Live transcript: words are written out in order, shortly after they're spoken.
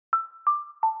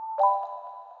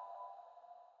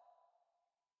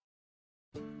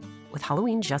With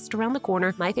Halloween just around the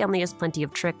corner, my family has plenty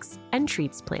of tricks and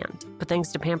treats planned. But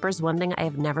thanks to Pampers, one thing I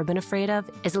have never been afraid of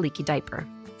is a leaky diaper.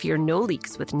 Fear no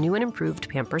leaks with new and improved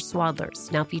Pampers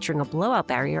Swaddlers, now featuring a blowout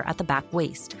barrier at the back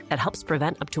waist that helps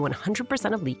prevent up to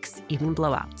 100% of leaks, even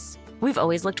blowouts. We've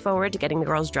always looked forward to getting the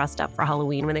girls dressed up for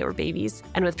Halloween when they were babies.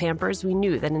 And with Pampers, we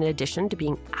knew that in addition to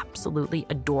being absolutely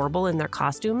adorable in their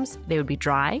costumes, they would be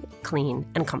dry, clean,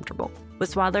 and comfortable.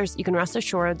 With Swaddlers, you can rest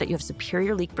assured that you have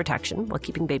superior leak protection while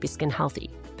keeping baby skin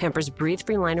healthy. Pampers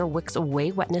Breathe-Free Liner wicks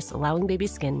away wetness, allowing baby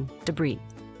skin to breathe,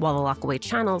 while the lock-away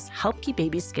channels help keep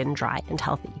baby skin dry and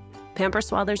healthy. Pampers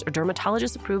Swaddlers are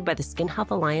dermatologist approved by the Skin Health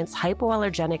Alliance,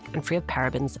 hypoallergenic, and free of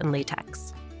parabens and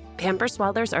latex. Pampers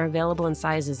Swaddlers are available in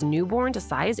sizes newborn to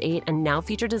size 8 and now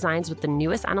feature designs with the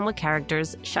newest animal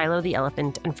characters, Shiloh the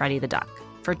elephant and Freddie the duck.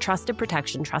 For trusted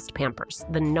protection, trust Pampers,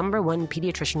 the #1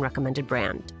 pediatrician recommended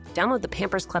brand. Download the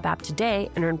Pampers Club app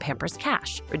today and earn Pampers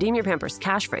Cash. Redeem your Pampers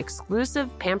Cash for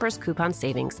exclusive Pampers coupon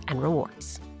savings and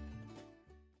rewards.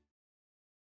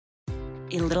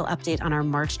 A little update on our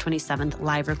March 27th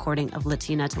live recording of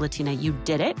Latina to Latina. You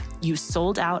did it. You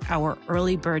sold out our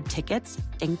early bird tickets.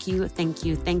 Thank you, thank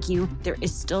you, thank you. There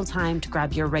is still time to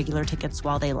grab your regular tickets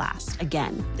while they last.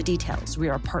 Again, the details. We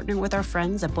are partnering with our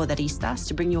friends at Poderistas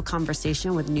to bring you a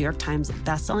conversation with New York Times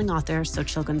bestselling author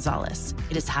Xochitl Gonzalez.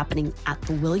 It is happening at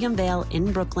the William Vale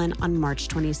in Brooklyn on March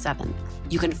 27th.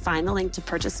 You can find the link to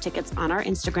purchase tickets on our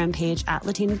Instagram page at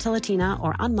Latina to Latina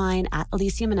or on mine at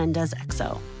Alicia Menendez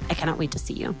XO. I cannot wait to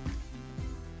see you.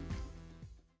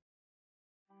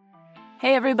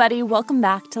 Hey everybody, welcome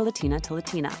back to Latina to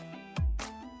Latina.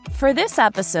 For this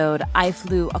episode, I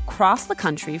flew across the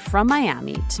country from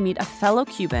Miami to meet a fellow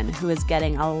Cuban who is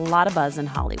getting a lot of buzz in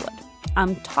Hollywood.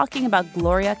 I'm talking about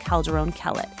Gloria Calderón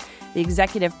Kellett, the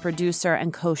executive producer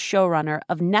and co-showrunner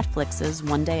of Netflix's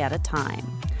One Day at a Time.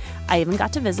 I even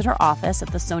got to visit her office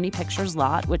at the Sony Pictures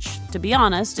lot, which, to be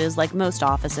honest, is like most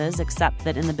offices, except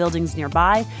that in the buildings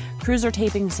nearby, crews are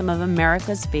taping some of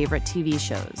America's favorite TV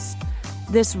shows.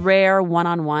 This rare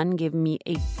one-on-one gave me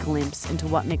a glimpse into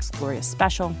what makes Gloria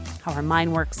special, how her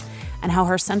mind works, and how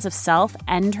her sense of self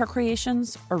and her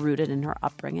creations are rooted in her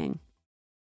upbringing.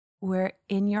 We're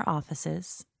in your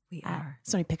offices. We are.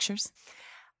 Sony Pictures.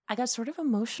 I got sort of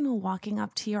emotional walking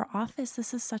up to your office.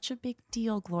 This is such a big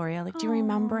deal, Gloria. Like, do you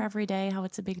remember every day how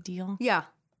it's a big deal? Yeah.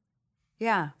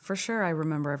 Yeah, for sure I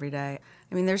remember every day.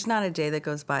 I mean, there's not a day that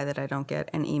goes by that I don't get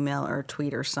an email or a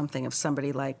tweet or something of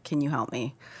somebody like, can you help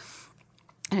me?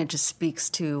 And it just speaks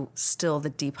to still the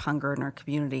deep hunger in our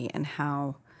community and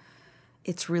how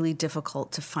it's really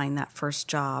difficult to find that first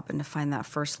job and to find that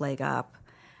first leg up.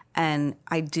 And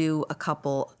I do a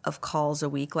couple of calls a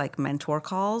week, like mentor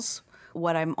calls.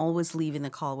 What I'm always leaving the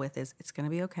call with is, it's going to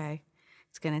be okay.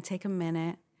 It's going to take a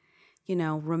minute. You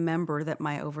know, remember that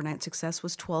my overnight success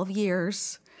was 12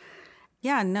 years.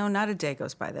 Yeah, no, not a day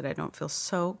goes by that I don't feel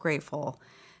so grateful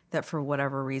that for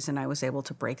whatever reason I was able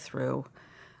to break through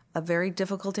a very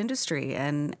difficult industry.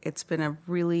 And it's been a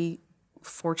really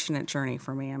fortunate journey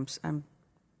for me. I'm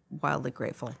wildly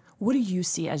grateful. What do you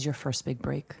see as your first big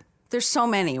break? There's so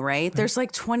many, right? There's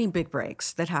like 20 big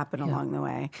breaks that happen along the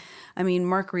way. I mean,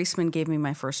 Mark Reisman gave me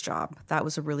my first job. That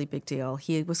was a really big deal.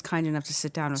 He was kind enough to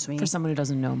sit down with me. For someone who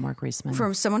doesn't know Mark Reisman.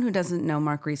 For someone who doesn't know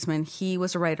Mark Reisman, he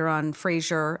was a writer on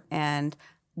Frasier. And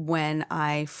when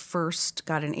I first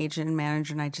got an agent and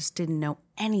manager and I just didn't know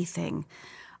anything,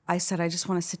 I said, I just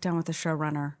want to sit down with a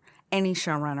showrunner, any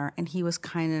showrunner. And he was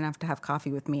kind enough to have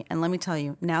coffee with me. And let me tell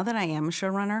you, now that I am a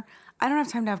showrunner, I don't have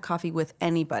time to have coffee with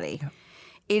anybody. Yep.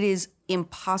 It is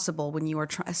impossible when you are,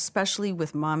 especially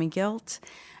with mommy guilt.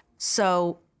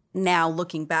 So now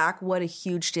looking back, what a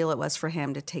huge deal it was for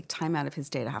him to take time out of his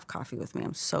day to have coffee with me.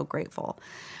 I'm so grateful.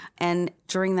 And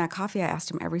during that coffee, I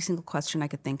asked him every single question I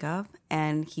could think of,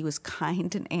 and he was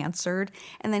kind and answered.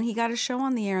 And then he got a show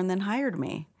on the air and then hired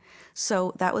me.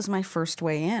 So that was my first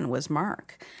way in, was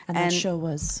Mark. And that show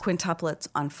was? Quintuplets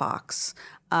on Fox.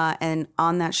 And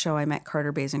on that show, I met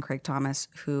Carter Bays and Craig Thomas,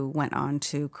 who went on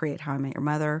to create How I Met Your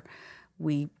Mother.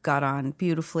 We got on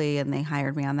beautifully, and they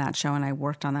hired me on that show, and I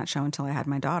worked on that show until I had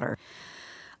my daughter.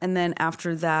 And then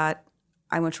after that,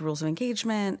 I went to Rules of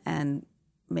Engagement and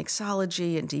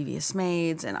Mixology and Devious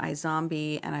Maids and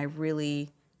iZombie, and I really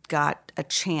got a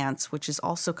chance, which is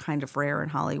also kind of rare in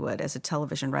Hollywood. As a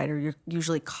television writer, you're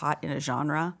usually caught in a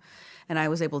genre. And I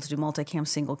was able to do multicam,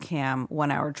 single cam,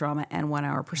 1 hour drama, and 1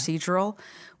 hour procedural,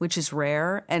 which is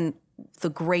rare. And the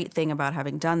great thing about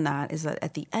having done that is that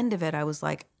at the end of it, I was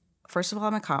like, first of all,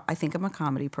 I think I'm a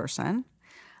comedy person.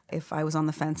 If I was on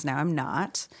the fence now, I'm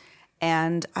not.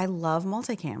 And I love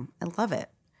multicam. I love it.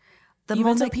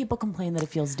 Even though people complain that it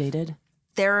feels dated?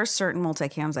 There are certain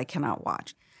multicams I cannot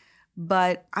watch.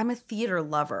 But I'm a theater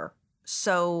lover.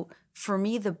 So for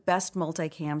me, the best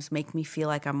multicams make me feel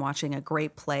like I'm watching a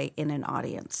great play in an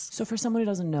audience. So for someone who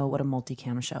doesn't know what a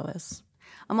multicam show is.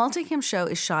 A multicam show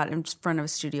is shot in front of a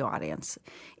studio audience.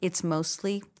 It's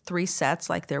mostly 3 sets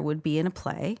like there would be in a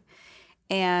play.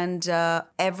 And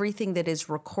everything that is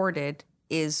recorded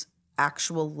is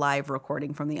actual live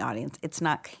recording from the audience. It's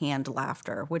not canned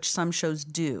laughter, which some shows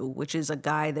do, which is a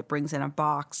guy that brings in a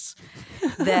box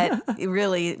that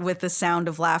really with the sound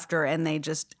of laughter and they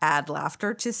just add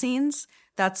laughter to scenes.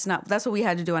 That's what we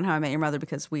had to do on How I Met Your Mother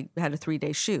because we had a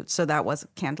 3-day shoot. So that was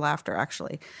canned laughter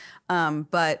actually.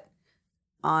 But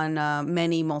on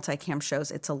many multicam shows,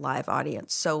 it's a live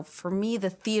audience. So for me, the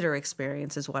theater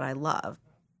experience is what I love.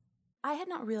 I had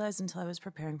not realized until I was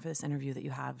preparing for this interview that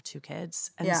you have 2 kids.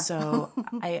 And so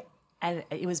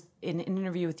it was in an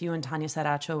interview with you and Tanya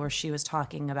Saracho where she was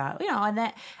talking about,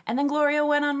 and then Gloria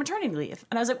went on maternity leave.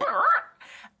 And I was like,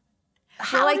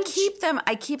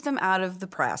 I keep them out of the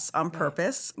press on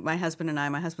purpose. My husband and I,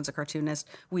 my husband's a cartoonist.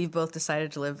 We've both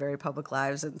decided to live very public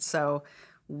lives. And so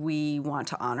we want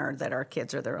to honor that our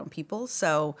kids are their own people.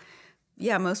 So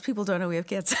yeah, most people don't know we have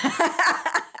kids.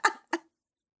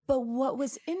 But what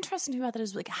was interesting to me about that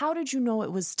is like, how did you know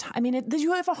it was time? I mean, did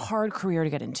you have a hard career to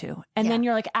get into? And then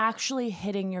you're like actually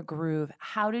hitting your groove.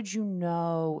 How did you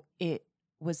know it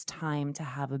was time to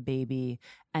have a baby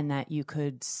and that you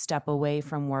could step away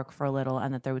from work for a little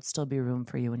and that there would still be room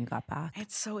for you when you got back?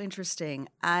 It's so interesting.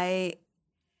 I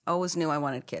always knew I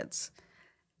wanted kids.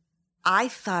 I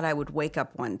thought I would wake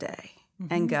up one day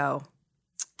and go,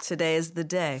 today is the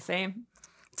day. Same.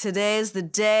 Today is the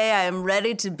day I am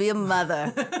ready to be a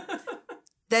mother.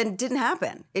 Then it didn't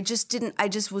happen. It just didn't. I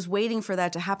just was waiting for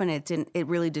that to happen. It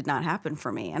really did not happen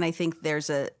for me. And I think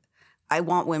I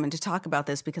want women to talk about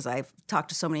this because I've talked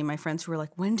to so many of my friends who are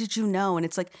like, when did you know? And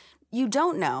it's like, you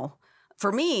don't know.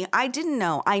 For me, I didn't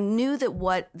know. I knew that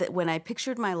when I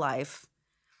pictured my life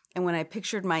and when I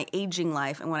pictured my aging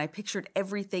life and when I pictured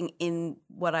everything in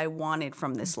what I wanted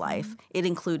from this life, it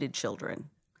included children.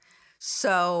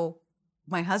 So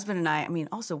my husband and I mean,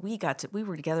 also we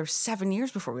were together 7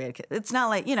 years before we had kids. It's not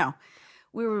like,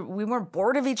 we weren't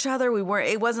bored of each other.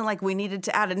 It wasn't like we needed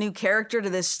to add a new character to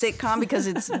this sitcom because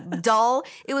it's dull.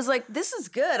 It was like, this is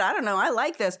good. I don't know. I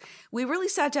like this. We really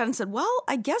sat down and said, well,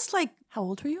 I guess how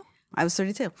old were you? I was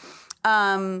 32.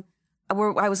 I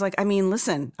was like, I mean,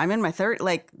 listen, I'm in my 30s.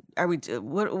 Like,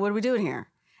 what are we doing here?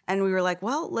 And we were like,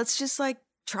 well, let's just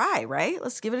try, right?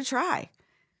 Let's give it a try.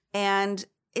 And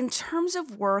in terms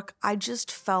of work, I just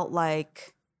felt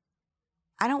like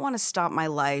I don't want to stop my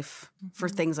life for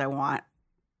things I want.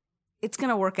 It's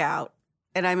going to work out,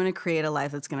 and I'm going to create a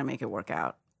life that's going to make it work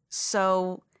out.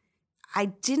 So I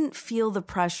didn't feel the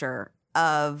pressure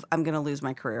of I'm going to lose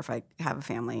my career if I have a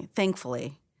family,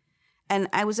 thankfully. And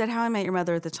I was at How I Met Your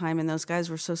Mother at the time, and those guys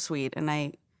were so sweet, and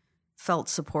I felt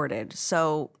supported.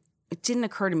 So it didn't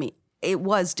occur to me. It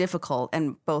was difficult,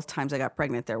 and both times I got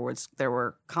pregnant, there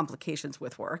were complications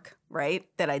with work, right,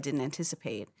 that I didn't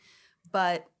anticipate.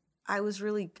 But I was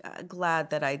really glad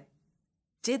that I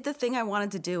did the thing I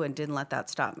wanted to do and didn't let that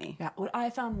stop me. Yeah, what I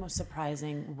found most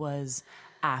surprising was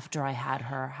after I had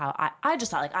her, how I just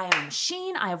thought I am a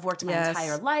machine. I have worked my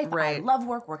entire life. Right. I love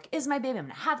work. Work is my baby. I'm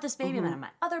going to have this baby. I'm going to have my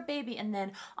other baby. And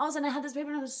then all of a sudden I had this baby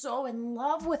and I was so in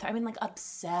love with her. I mean,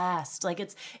 obsessed.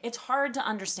 It's hard to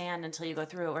understand until you go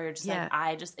through it where you're just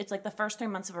it's like the first 3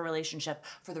 months of a relationship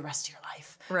for the rest of your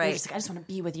life. Right. You're just I just want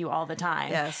to be with you all the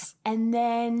time. Yes. And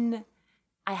then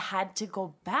I had to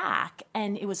go back,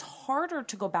 and it was harder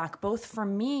to go back both for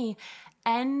me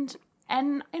and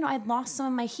I'd lost some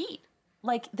of my heat.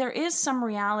 There is some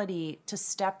reality to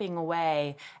stepping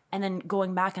away and then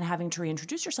going back and having to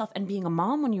reintroduce yourself and being a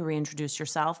mom when you reintroduce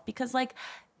yourself because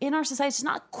in our society, it's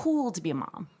not cool to be a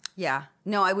mom. Yeah.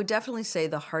 No, I would definitely say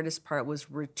the hardest part was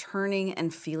returning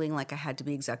and feeling like I had to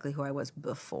be exactly who I was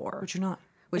before. Which you're not.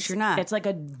 You're not. It's like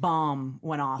a bomb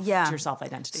went off to your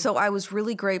self-identity. So I was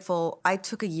really grateful. I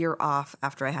took a year off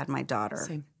after I had my daughter.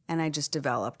 Same. And I just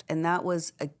developed. And that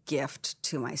was a gift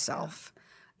to myself. Yeah.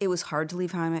 It was hard to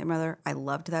leave How I Met Your Mother. I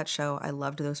loved that show. I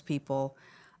loved those people.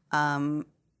 But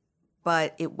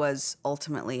it was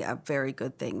ultimately a very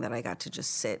good thing that I got to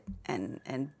just sit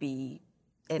and be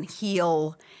and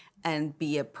heal and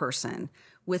be a person.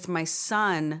 With my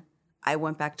son, I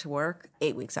went back to work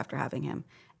 8 weeks after having him.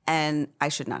 And I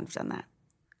should not have done that.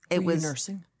 Were you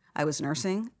nursing? I was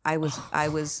nursing. I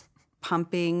was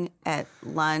pumping at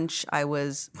lunch. I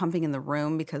was pumping in the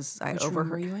room because I overheard. Which room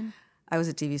were you in? I was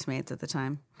at DV's Mates at the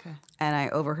time. Okay. And I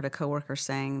overheard a coworker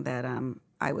saying that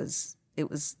it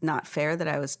was not fair that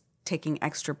I was taking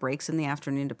extra breaks in the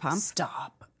afternoon to pump.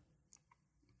 Stop.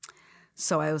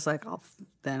 So I was like,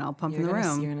 then I'll pump in the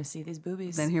room. You're going to see these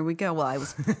boobies. Then here we go. Well, I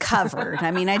was covered.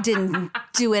 I mean, I didn't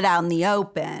do it out in the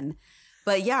open.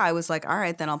 But yeah, I was like, all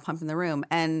right, then I'll pump in the room.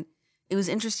 And it was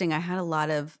interesting. I had a lot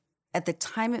of, at the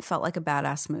time, it felt like a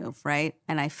badass move, right?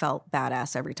 And I felt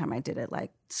badass every time I did it.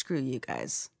 Like, screw you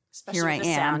guys. Especially here with the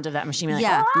I am. Sound of that machine. Like,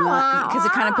 yeah, because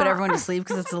it kind of put everyone to sleep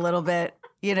because it's a little bit,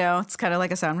 it's kind of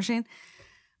like a sound machine.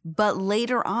 But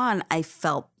later on, I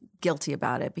felt guilty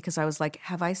about it because I was like,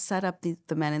 have I set up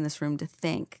the men in this room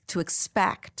to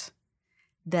expect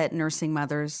that nursing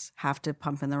mothers have to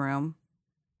pump in the room?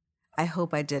 I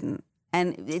hope I didn't.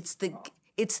 And it's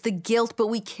the guilt, but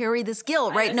we carry this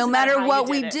guilt, right? No matter what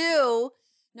we do,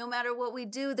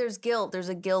 there's guilt. There's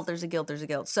a guilt.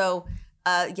 So,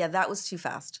 that was too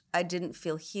fast. I didn't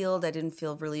feel healed. I didn't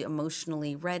feel really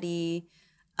emotionally ready.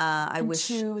 I wish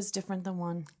 2 is different than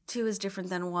 1. 2 is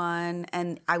different than 1.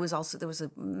 And I was also, there was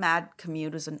a mad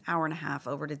commute. It was an hour and a half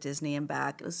over to Disney and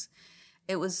back.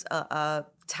 It was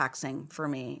taxing for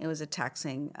me. It was a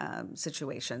taxing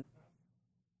situation.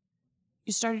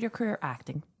 You started your career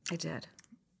acting. I did.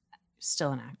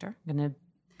 Still an actor. Going to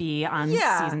be on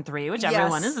season 3, which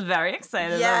everyone is very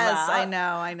excited about. Yes,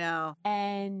 I know.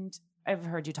 And I've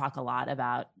heard you talk a lot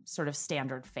about sort of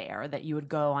standard fare, that you would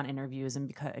go on interviews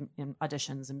and in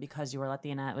auditions, and because you were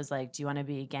Latina, it was like, do you want to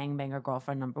be gangbanger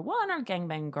girlfriend number 1 or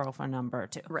gangbanger girlfriend number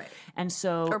 2? Right. And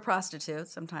so, or prostitute.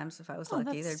 Sometimes, if I was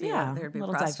lucky, there'd be a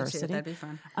little prostitute. Diversity. That'd be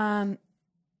fun.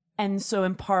 And so,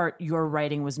 in part, your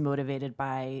writing was motivated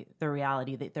by the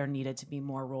reality that there needed to be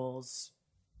more roles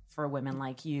for women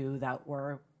like you that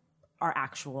were our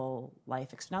actual life.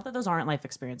 Not that those aren't life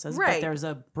experiences, right, but there's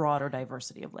a broader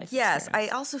diversity of life Yes,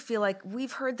 experience. I also feel like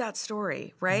we've heard that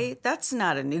story, right? Mm. That's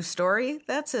not a new story.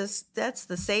 That's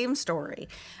the same story.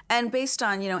 And based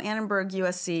on, Annenberg,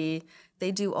 USC,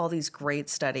 they do all these great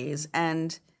studies.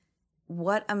 And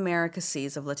what America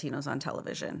sees of Latinos on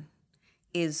television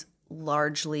is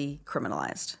largely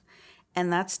criminalized.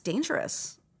 And that's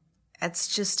dangerous.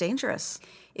 It's just dangerous.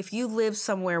 If you live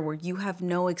somewhere where you have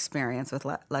no experience with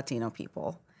Latino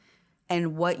people,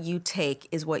 and what you take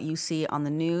is what you see on the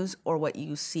news or what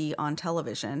you see on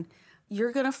television,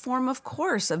 you're going to form, of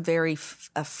course, a very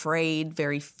afraid,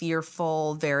 very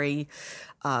fearful, very,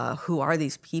 who are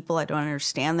these people? I don't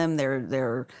understand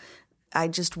them. I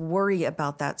just worry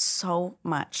about that so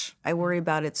much. I worry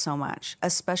about it so much,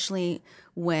 especially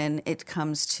when it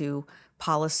comes to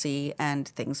policy and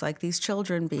things like these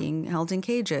children being held in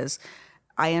cages.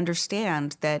 I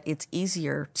understand that it's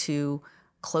easier to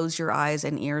close your eyes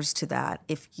and ears to that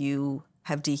if you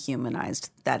have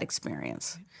dehumanized that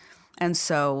experience. And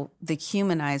so the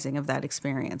humanizing of that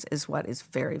experience is what is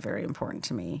very, very important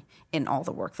to me in all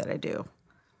the work that I do.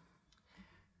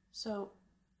 So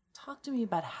talk to me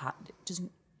about how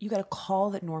you got a call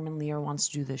that Norman Lear wants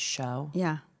to do this show.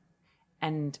 Yeah.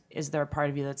 And is there a part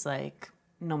of you that's like,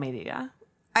 no me diga?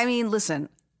 I mean, listen,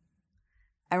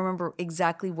 I remember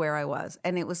exactly where I was.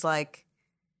 And it was like,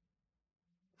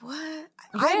 what?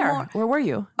 Where were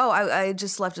you? Oh, I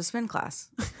just left a spin class.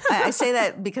 I say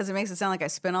that because it makes it sound like I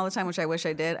spin all the time, which I wish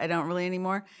I did. I don't really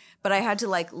anymore. But I had to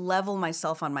level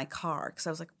myself on my car because I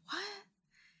was like, what?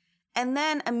 And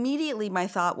then immediately my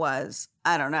thought was,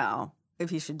 I don't know if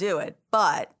he should do it,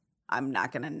 but I'm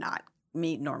not going to not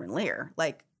meet Norman Lear.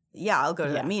 I'll go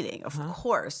to that meeting, of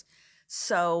course.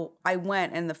 So I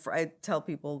went, and I tell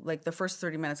people, the first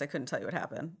 30 minutes I couldn't tell you what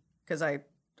happened because I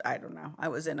don't know. I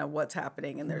was in a what's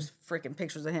happening, and there's freaking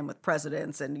pictures of him with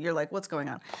presidents, and you're like, what's going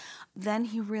on? Then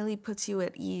he really puts you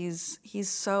at ease.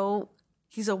 He's a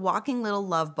walking little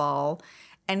love ball,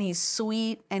 and he's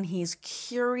sweet, and he's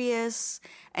curious,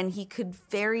 and he could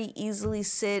very easily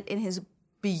sit in his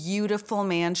beautiful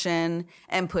mansion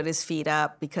and put his feet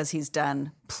up because he's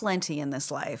done plenty in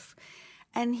this life.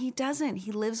 And he doesn't.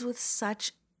 He lives with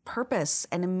such purpose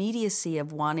and immediacy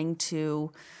of wanting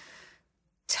to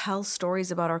tell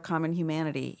stories about our common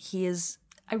humanity. He is...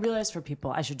 I realize for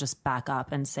people, I should just back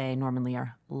up and say Norman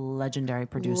Lear, legendary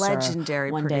producer.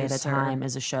 One Day at a Time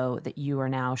is a show that you are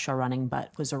now show running,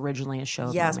 but was originally a show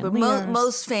of Yes, Norman but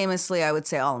most famously, I would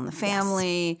say All in the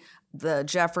Family, The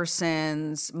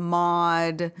Jeffersons,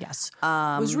 Maude. Yes.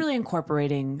 Was really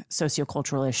incorporating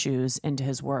sociocultural issues into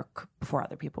his work before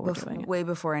other people were doing it. Way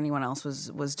before anyone else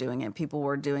was doing it. People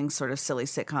were doing sort of silly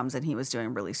sitcoms, and he was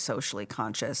doing really socially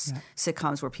conscious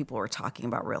sitcoms where people were talking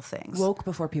about real things. Woke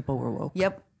before people were woke.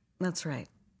 Yep, that's right.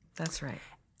 That's right.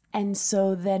 And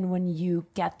so then when you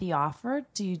get the offer,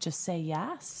 do you just say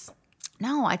yes?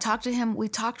 No, I talked to him. We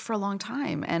talked for a long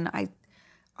time, and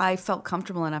I felt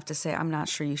comfortable enough to say, I'm not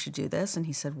sure you should do this. And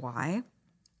he said, why?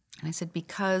 And I said,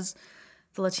 because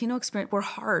the Latino experience, we're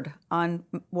hard on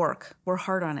work. We're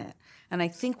hard on it. And I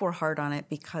think we're hard on it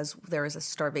because there is a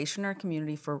starvation in our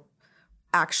community for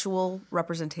actual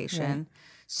representation. Right.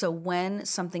 So when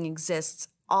something exists,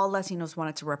 all Latinos want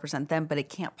it to represent them, but it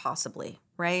can't possibly,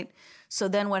 right? So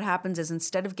then what happens is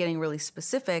instead of getting really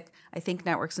specific, I think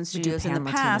networks and studios in the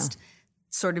past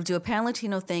sort of do a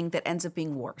Pan-Latino thing that ends up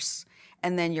being worse.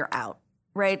 And then you're out,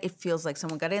 right? It feels like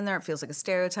someone got in there. It feels like a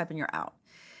stereotype and you're out.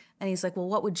 And he's like, well,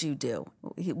 what would you do?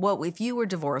 What if you were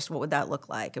divorced, what would that look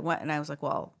like? And I was like,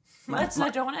 well, I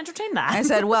don't want to entertain that. I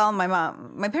said, well,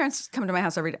 my parents come to my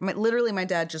house every day. Literally, my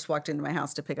dad just walked into my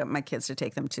house to pick up my kids to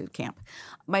take them to camp.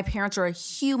 My parents are a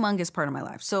humongous part of my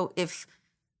life. So if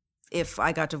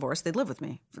I got divorced, they'd live with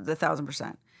me,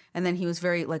 1,000%. And then he was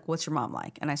very like, what's your mom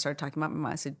like? And I started talking about my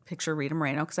mom. I said, picture Rita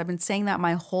Moreno, because I've been saying that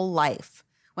my whole life.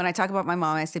 When I talk about my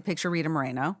mom, I say, picture Rita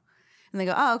Moreno. And they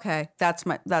go, oh, okay, that's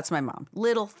my mom.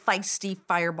 Little feisty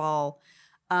fireball.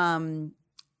 And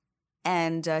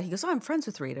he goes, oh, I'm friends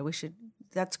with Rita.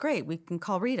 That's great. We can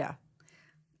call Rita.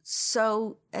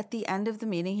 So at the end of the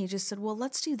meeting, he just said, well,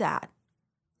 let's do that.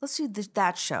 Let's do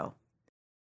that show.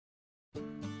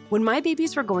 When my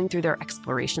babies were going through their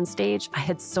exploration stage, I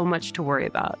had so much to worry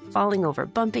about. Falling over,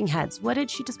 bumping heads. What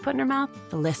did she just put in her mouth?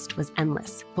 The list was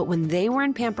endless. But when they were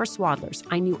in Pampers Swaddlers,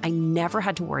 I knew I never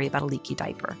had to worry about a leaky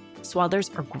diaper.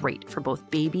 Swaddlers are great for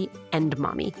both baby and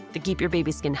mommy. They keep your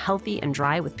baby's skin healthy and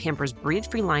dry with Pampers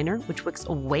Breathe-Free Liner, which wicks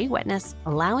away wetness,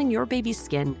 allowing your baby's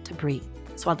skin to breathe.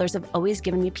 Swaddlers have always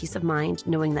given me peace of mind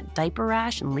knowing that diaper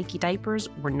rash and leaky diapers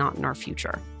were not in our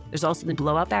future. There's also the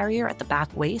blowout barrier at the back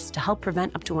waist to help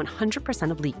prevent up to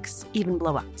 100% of leaks, even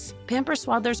blowouts. Pampers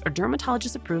Swaddlers are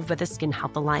dermatologist approved by the Skin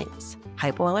Health Alliance,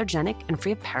 hypoallergenic and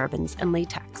free of parabens and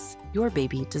latex. Your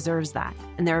baby deserves that.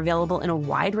 And they're available in a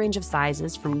wide range of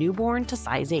sizes from newborn to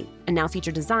size 8, and now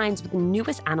feature designs with the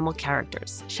newest animal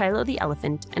characters, Shiloh the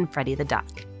elephant and Freddie the duck.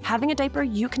 Having a diaper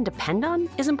you can depend on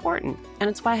is important, and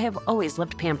it's why I have always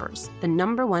loved Pampers, the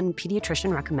 #1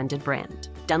 pediatrician recommended brand.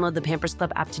 Download the Pampers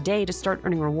Club app today to start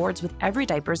earning rewards with every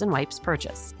diapers and wipes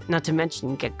purchase. Not to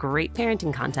mention, get great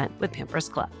parenting content with Pampers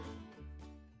Club.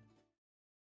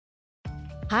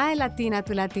 Hi, Latina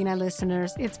to Latina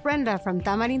listeners. It's Brenda from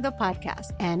Tamarindo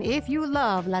Podcast. And if you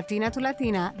love Latina to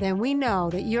Latina, then we know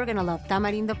that you're going to love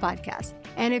Tamarindo Podcast.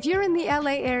 And if you're in the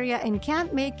LA area and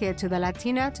can't make it to the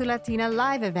Latina to Latina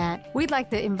live event, we'd like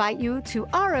to invite you to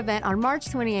our event on March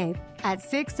 28th. At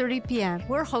 6:30 p.m.,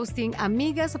 we're hosting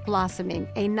Amigas Blossoming,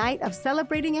 a night of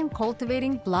celebrating and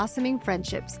cultivating blossoming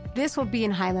friendships. This will be in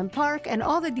Highland Park, and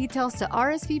all the details to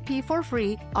RSVP for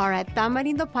free are at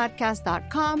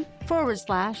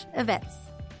tamarindopodcast.com/events.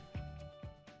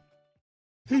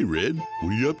 Hey, Red, what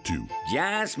are you up to?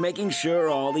 Just making sure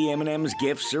all the M&M's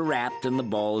gifts are wrapped and the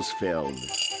balls filled.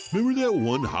 Remember that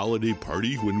one holiday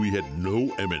party when we had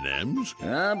no M&Ms?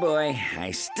 Oh, boy,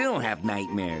 I still have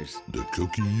nightmares. The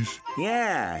cookies?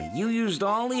 Yeah, you used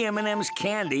all the M&M's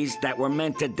candies that were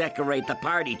meant to decorate the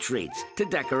party treats, to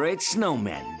decorate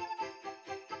snowmen.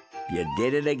 You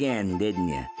did it again, didn't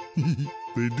you?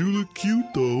 They do look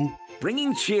cute, though.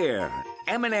 Bringing cheer,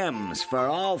 M&M's for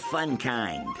all fun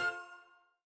kind.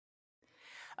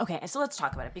 Okay, so let's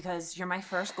talk about it because you're my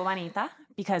first Cubanita,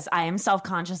 because I am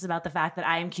self-conscious about the fact that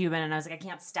I am Cuban, and I was like, I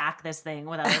can't stack this thing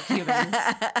with other Cubans.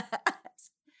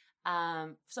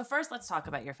 So first, let's talk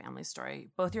about your family story.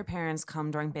 Both your parents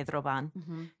come during Pedro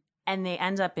Ban, and they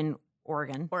end up in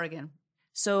Oregon.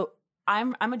 So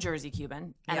I'm a Jersey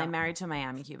Cuban, and I'm married to a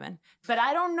Miami Cuban, but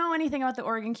I don't know anything about the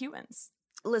Oregon Cubans.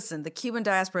 Listen, the Cuban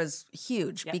diaspora is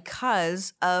huge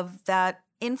because of that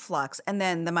influx. And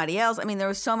then the Mariels, I mean, there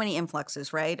were so many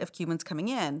influxes, right, of Cubans coming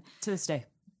in. To this day.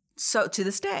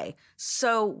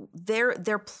 So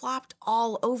they're plopped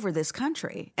all over this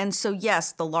country. And so,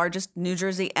 yes, the largest, New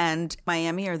Jersey and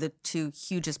Miami, are the two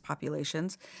hugest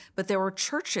populations. But there were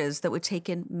churches that would take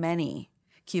in many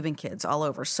Cuban kids all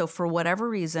over. So for whatever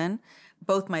reason,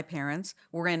 both my parents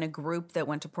were in a group that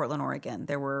went to Portland, Oregon.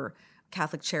 There were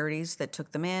Catholic charities that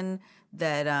took them in,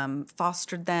 that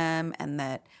fostered them, and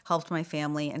that helped my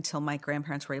family until my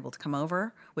grandparents were able to come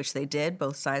over, which they did.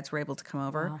 Both sides were able to come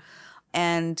over. Wow.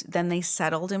 And then they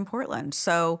settled in Portland.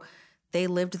 So they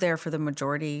lived there for the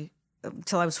majority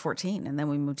until I was 14, and then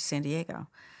we moved to San Diego.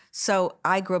 So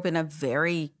I grew up in a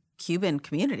very Cuban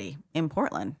community in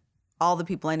Portland. All the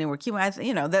people I knew were Cuban.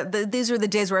 These were the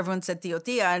days where everyone said Tio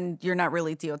Tia, and you're not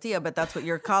really Tio Tia, but that's what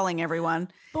you're calling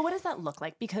everyone. But what does that look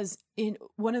like? Because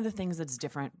one of the things that's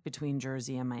different between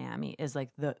Jersey and Miami is like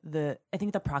I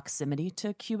think the proximity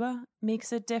to Cuba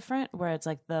makes it different, where it's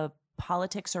like the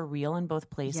politics are real in both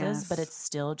places, but it's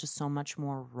still just so much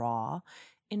more raw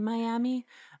in Miami.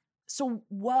 So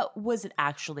what was it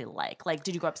actually like? Like,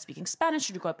 did you grow up speaking Spanish?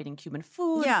 Did you grow up eating Cuban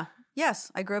food? Yeah.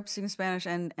 Yes. I grew up speaking Spanish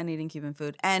and eating Cuban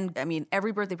food. And I mean,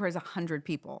 every birthday party is 100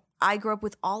 people. I grew up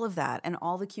with all of that and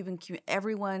all the Cuban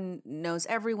everyone knows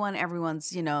everyone.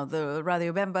 Everyone's, you know, the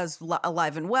Radio Bemba's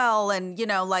alive and well. And, you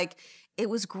know, like it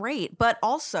was great. But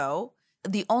also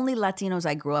the only Latinos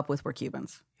I grew up with were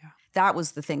Cubans. That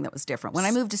was the thing that was different. When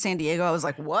I moved to San Diego, I was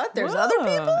like, what? There's other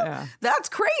people? Yeah. That's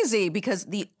crazy, because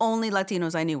the only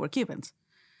Latinos I knew were Cubans.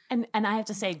 And I have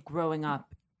to say, growing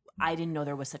up, I didn't know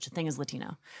there was such a thing as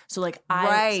Latino. So like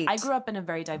I grew up in a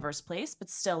very diverse place, but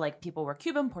still like people were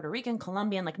Cuban, Puerto Rican,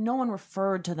 Colombian. Like no one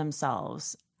referred to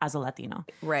themselves as a Latino.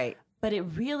 Right. But it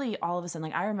really, all of a sudden,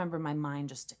 like I remember my mind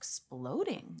just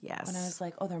exploding. Yes. When I was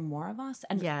like, oh, there are more of us?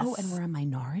 And yes. Oh, and we're a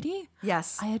minority?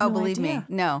 Yes. I had no believe idea. me.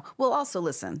 No. Well, also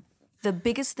listen, the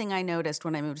biggest thing I noticed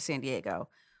when I moved to San Diego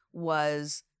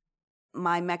was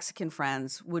my Mexican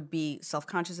friends would be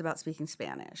self-conscious about speaking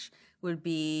Spanish, would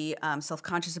be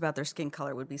self-conscious about their skin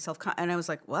color, would be and I was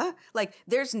like, what? Like,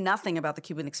 there's nothing about the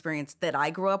Cuban experience that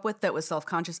I grew up with that was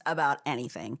self-conscious about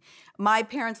anything. My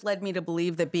parents led me to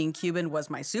believe that being Cuban was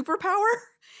my superpower,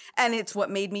 and it's what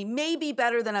made me maybe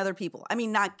better than other people. I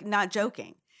mean, not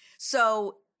joking.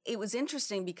 So it was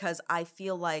interesting because I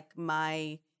feel like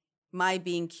my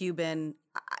being Cuban,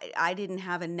 I didn't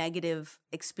have a negative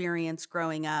experience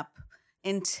growing up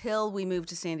until we moved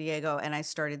to San Diego and I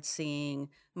started seeing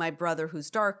my brother, who's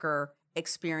darker,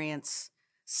 experience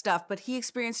stuff. But he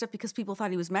experienced stuff because people thought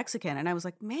he was Mexican. And I was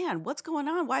like, man, what's going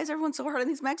on? Why is everyone so hard on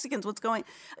these Mexicans? What's going on?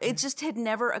 It just had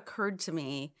never occurred to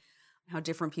me how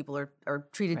different people are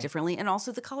treated differently. And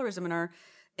also the colorism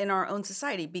in our own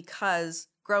society, because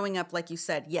growing up, like you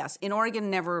said, yes, in Oregon,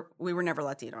 we were never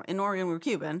Latino. In Oregon, we were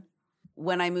Cuban.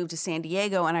 When I moved to San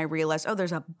Diego and I realized, oh,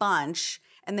 there's a bunch,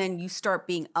 and then you start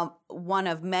being one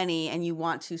of many and you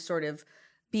want to sort of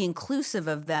be inclusive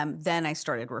of them, then I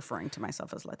started referring to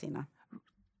myself as Latina.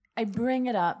 I bring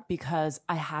it up because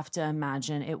I have to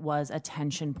imagine it was a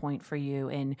tension point for you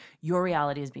in your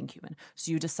reality as being Cuban.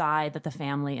 So you decide that the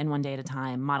family, and one day at a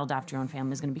time, modeled after your own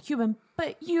family, is going to be Cuban,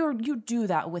 but you do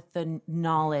that with the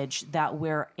knowledge that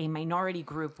we're a minority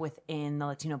group within the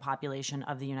Latino population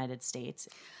of the United States.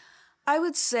 I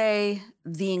would say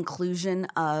the inclusion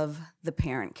of the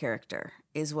parent character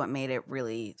is what made it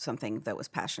really something that was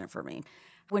passionate for me.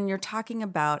 When you're talking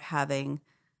about having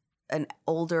an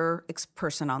older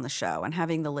person on the show and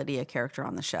having the Lydia character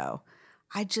on the show,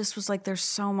 I just was like, there's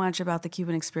so much about the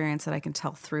Cuban experience that I can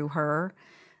tell through her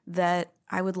that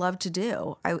I would love to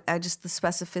do. I just, the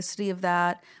specificity of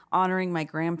that, honoring my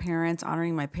grandparents,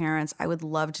 honoring my parents, I would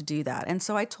love to do that. And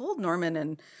so I told Norman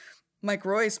and Mike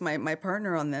Royce, my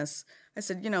partner on this, I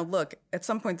said, look, at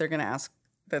some point they're going to ask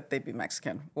that they be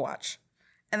Mexican. Watch.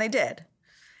 And they did.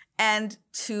 And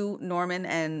to Norman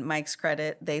and Mike's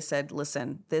credit, they said,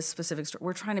 listen, this specific story,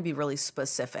 we're trying to be really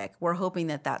specific. We're hoping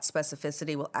that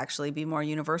specificity will actually be more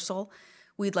universal.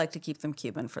 We'd like to keep them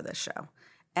Cuban for this show.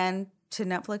 And to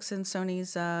Netflix and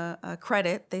Sony's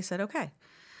credit, they said, okay.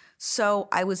 So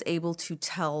I was able to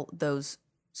tell those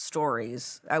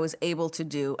stories. I was able to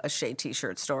do a Shea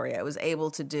t-shirt story. I was able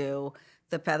to do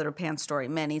the Pedro Pan story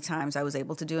many times. I was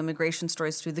able to do immigration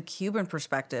stories through the Cuban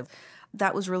perspective.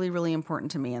 That was really, really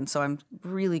important to me. And so I'm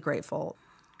really grateful.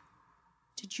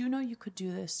 Did you know you could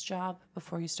do this job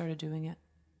before you started doing it?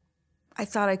 I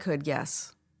thought I could,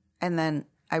 yes. And then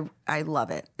I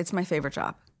love it. It's my favorite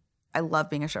job. I love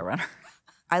being a showrunner.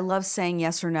 I love saying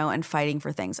yes or no and fighting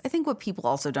for things. I think what people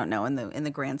also don't know in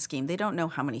the grand scheme, they don't know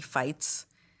how many fights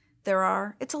there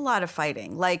are. It's a lot of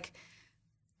fighting. Like,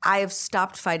 I have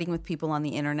stopped fighting with people on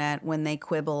the internet when they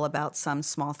quibble about some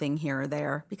small thing here or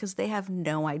there, because they have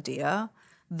no idea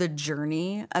the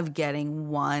journey of getting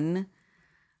one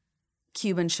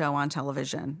Cuban show on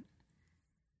television.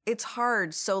 It's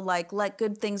hard. So, like, let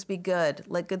good things be good.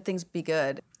 Let good things be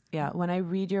good. Yeah, when I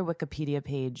read your Wikipedia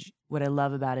page, what I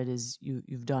love about it is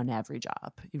you've done every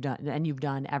job. You've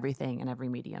done everything in every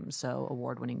medium. So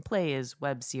award-winning plays,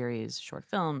 web series, short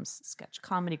films, sketch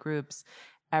comedy groups,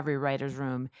 every writer's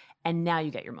room, and now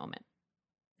you get your moment.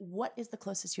 What is the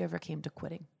closest you ever came to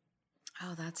quitting?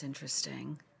 Oh, that's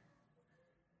interesting.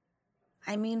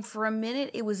 I mean, for a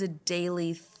minute, it was a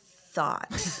daily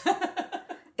thought.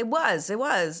 It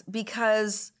was,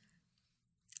 because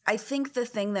I think the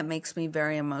thing that makes me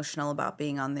very emotional about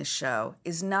being on this show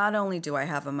is not only do I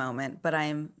have a moment, but I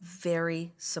am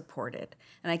very supported.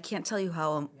 And I can't tell you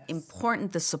how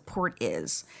important the support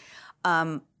is.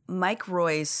 Mike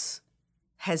Royce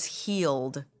has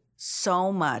healed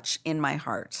so much in my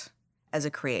heart as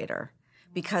a creator,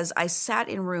 because I sat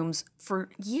in rooms for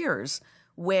years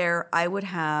where I would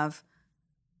have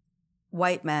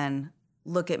white men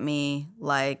look at me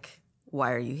like,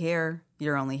 why are you here?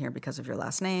 You're only here because of your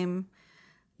last name.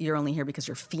 You're only here because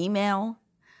you're female.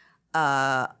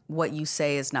 What you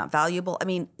say is not valuable. I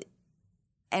mean,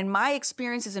 and my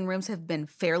experiences in rooms have been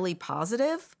fairly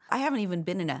positive. I haven't even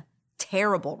been in a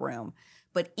terrible room,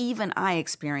 but even I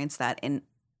experienced that in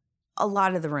a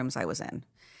lot of the rooms I was in.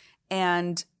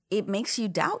 And it makes you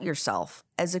doubt yourself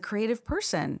as a creative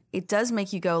person. It does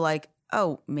make you go like,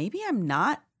 oh, maybe I'm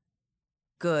not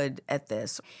good at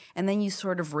this. And then you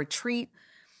sort of retreat.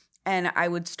 And I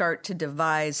would start to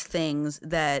devise things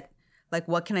that, like,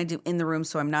 what can I do in the room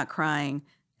so I'm not crying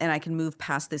and I can move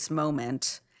past this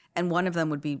moment? And one of them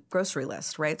would be grocery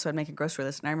list, right? So I'd make a grocery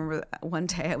list. And I remember one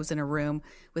day I was in a room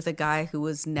with a guy who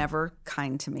was never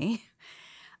kind to me.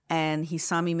 And he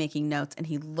saw me making notes and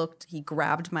he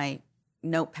grabbed my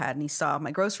notepad and he saw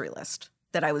my grocery list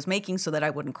that I was making so that I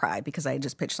wouldn't cry because I had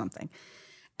just pitched something.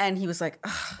 And he was like,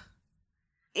 ugh.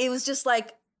 It was just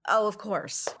like, oh, of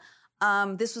course.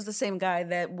 This was the same guy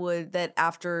that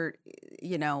after,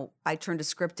 I turned a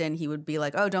script in, he would be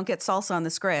like, oh, don't get salsa on the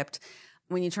script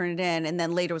when you turn it in. And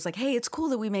then later was like, hey, it's cool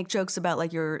that we make jokes about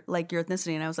like your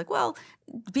ethnicity. And I was like, well,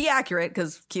 be accurate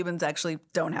because Cubans actually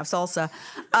don't have salsa.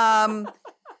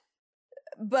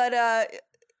 But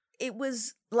it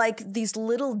was like these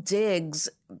little digs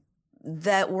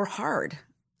that were hard.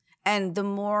 And the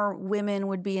more women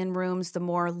would be in rooms, the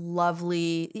more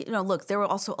lovely, look, there were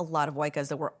also a lot of white guys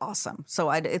that were awesome.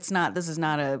 So this is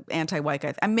not a anti-white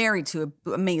guy. I'm married to an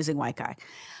amazing white guy.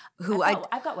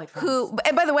 I've got white friends.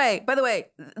 And by the way,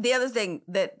 the other thing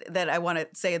that I want to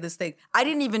say in this thing, I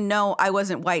didn't even know I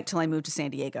wasn't white till I moved to San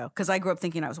Diego because I grew up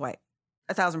thinking I was white,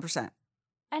 1,000%.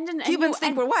 Cubans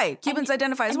think we're white. Cubans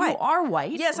identify as white. You are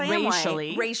white. Yes, I am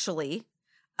white. Racially.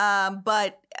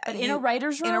 But in a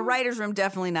writer's room? In a writer's room,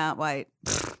 definitely not white.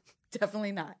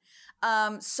 Definitely not.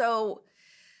 So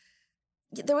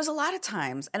there was a lot of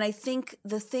times. And I think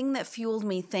the thing that fueled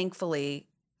me, thankfully,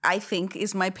 I think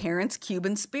is my parents'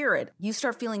 Cuban spirit. You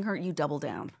start feeling hurt, you double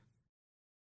down.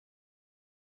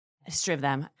 History of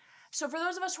them. So for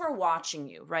those of us who are watching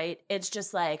you, right, it's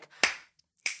just like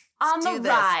on the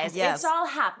rise. Yes. It's all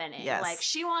happening. Yes. Like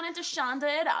she wanted to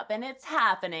Shonda it up and it's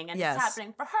happening and yes. It's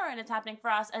happening for her and it's happening for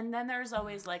us. And then there's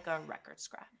always like a record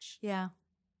scratch. Yeah.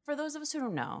 For those of us who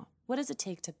don't know, what does it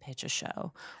take to pitch a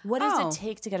show? What does it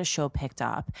take to get a show picked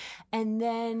up? And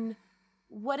then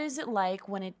what is it like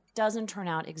when it doesn't turn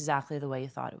out exactly the way you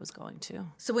thought it was going to?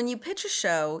 So when you pitch a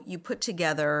show, you put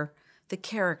together the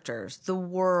characters, the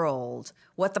world,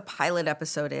 what the pilot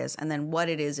episode is, and then what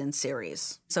it is in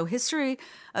series. So History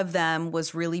of Them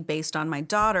was really based on my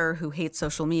daughter who hates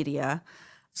social media.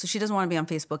 So she doesn't want to be on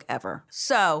Facebook ever.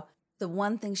 So the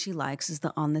one thing she likes is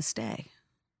the On This Day.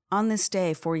 On This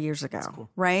Day 4 years ago, cool.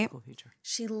 Right? Cool feature.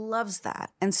 She loves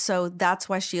that. And so that's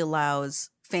why she allows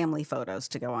family photos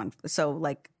to go on. So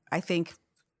like, I think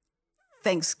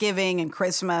Thanksgiving and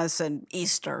Christmas and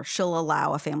Easter, she'll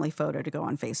allow a family photo to go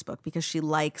on Facebook because she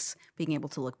likes being able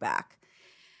to look back.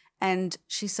 And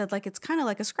she said, like, it's kind of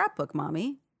like a scrapbook,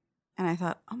 Mommy. And I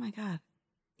thought, oh my God,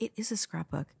 it is a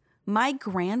scrapbook. My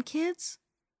grandkids,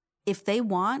 if they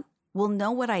want, will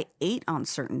know what I ate on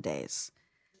certain days.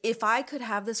 If I could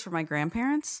have this for my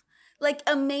grandparents, like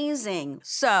amazing.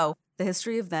 So the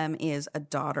History of Them is a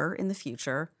daughter in the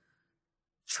future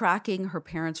tracking her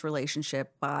parents'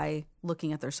 relationship by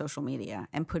looking at their social media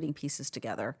and putting pieces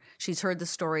together. She's heard the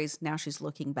stories, now she's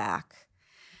looking back.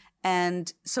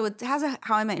 And so it has a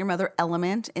How I Met Your Mother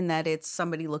element in that it's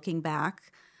somebody looking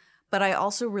back. But I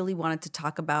also really wanted to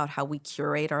talk about how we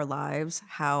curate our lives,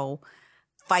 how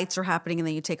fights are happening and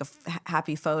then you take a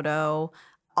happy photo,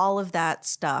 all of that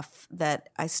stuff that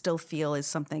I still feel is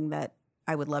something that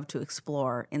I would love to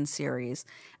explore in series.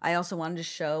 I also wanted to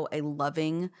show a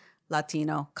loving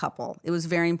Latino couple. It was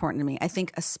very important to me. I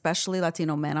think especially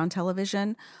Latino men on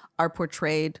television are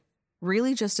portrayed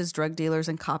really just as drug dealers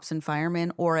and cops and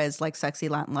firemen or as like sexy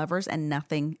Latin lovers and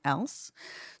nothing else.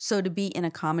 So to be in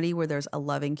a comedy where there's a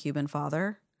loving Cuban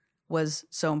father was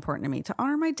so important to me, to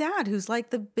honor my dad, who's like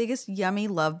the biggest yummy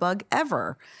love bug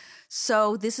ever.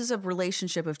 So this is a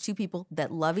relationship of two people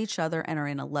that love each other and are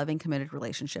in a loving, committed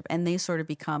relationship. And they sort of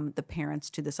become the parents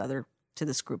to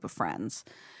this group of friends.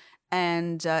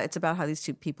 And it's about how these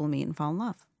two people meet and fall in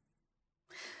love.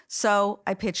 So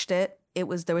I pitched it. There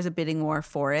was a bidding war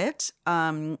for it.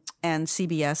 And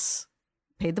CBS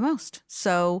paid the most.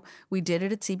 So we did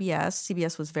it at CBS.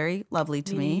 CBS was very lovely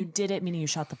to me. You did it, meaning you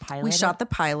shot the pilot? We shot the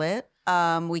pilot.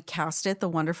 We cast it. The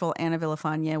wonderful Anna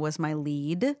Villafana was my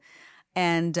lead.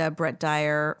 And Brett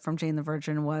Dyer from Jane the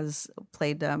Virgin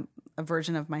played a a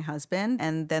version of my husband,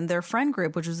 and then their friend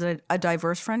group, which was a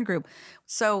diverse friend group.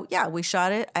 So yeah, we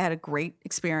shot it. I had a great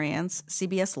experience.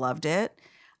 CBS loved it.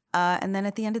 And then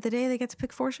at the end of the day, they get to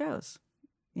pick 4 shows,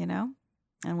 and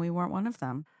we weren't one of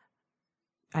them.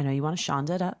 I know you want to Shonda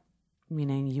it up,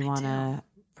 meaning you want a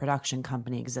production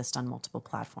company exist on multiple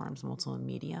platforms, multiple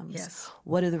mediums. Yes.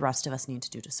 What do the rest of us need to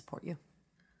do to support you?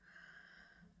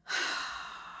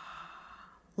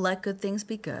 Let good things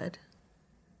be good.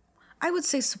 I would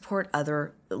say support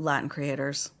other Latin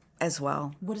creators as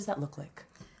well. What does that look like?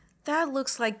 That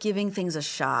looks like giving things a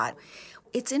shot.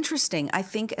 It's interesting. I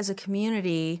think as a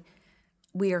community,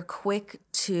 we are quick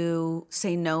to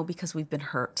say no because we've been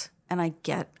hurt. And I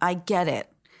get it.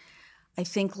 I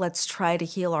think let's try to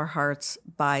heal our hearts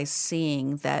by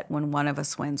seeing that when one of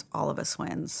us wins, all of us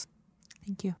wins.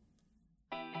 Thank you.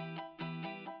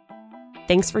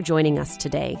 Thanks for joining us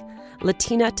today.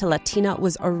 Latina to Latina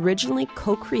was originally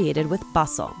co-created with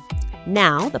Bustle.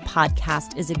 Now, the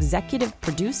podcast is executive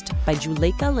produced by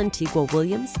Juleka Lantigua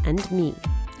Williams and me.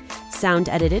 Sound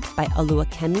edited by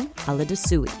Oluwakemi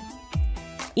Aladasui.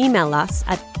 Email us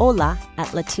at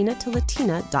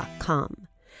hola@latinatolatina.com.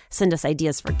 Send us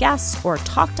ideas for guests or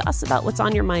talk to us about what's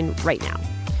on your mind right now.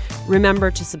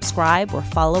 Remember to subscribe or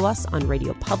follow us on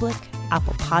Radio Public,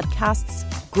 Apple Podcasts,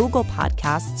 Google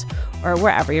Podcasts, or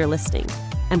wherever you're listening.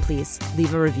 And please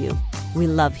leave a review. We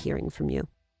love hearing from you.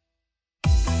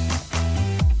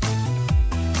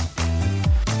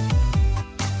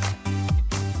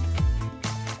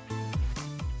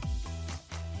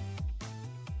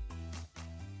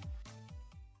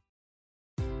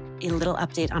 A little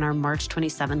update on our March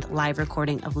 27th live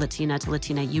recording of Latina to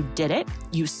Latina. You did it.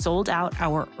 You sold out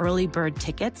our early bird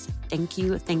tickets. Thank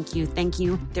you, thank you, thank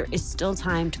you. There is still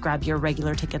time to grab your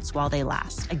regular tickets while they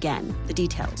last. Again, the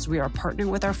details. We are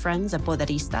partnering with our friends at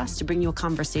Boderistas to bring you a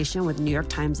conversation with New York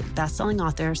Times bestselling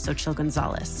author Xochitl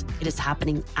Gonzalez. It is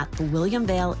happening at the William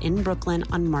Vale in Brooklyn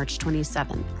on March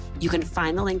 27th. You can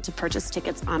find the link to purchase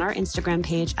tickets on our Instagram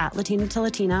page at Latina to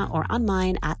Latina or on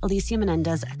mine at Alicia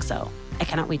Menendez XO. I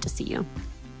cannot wait to see you.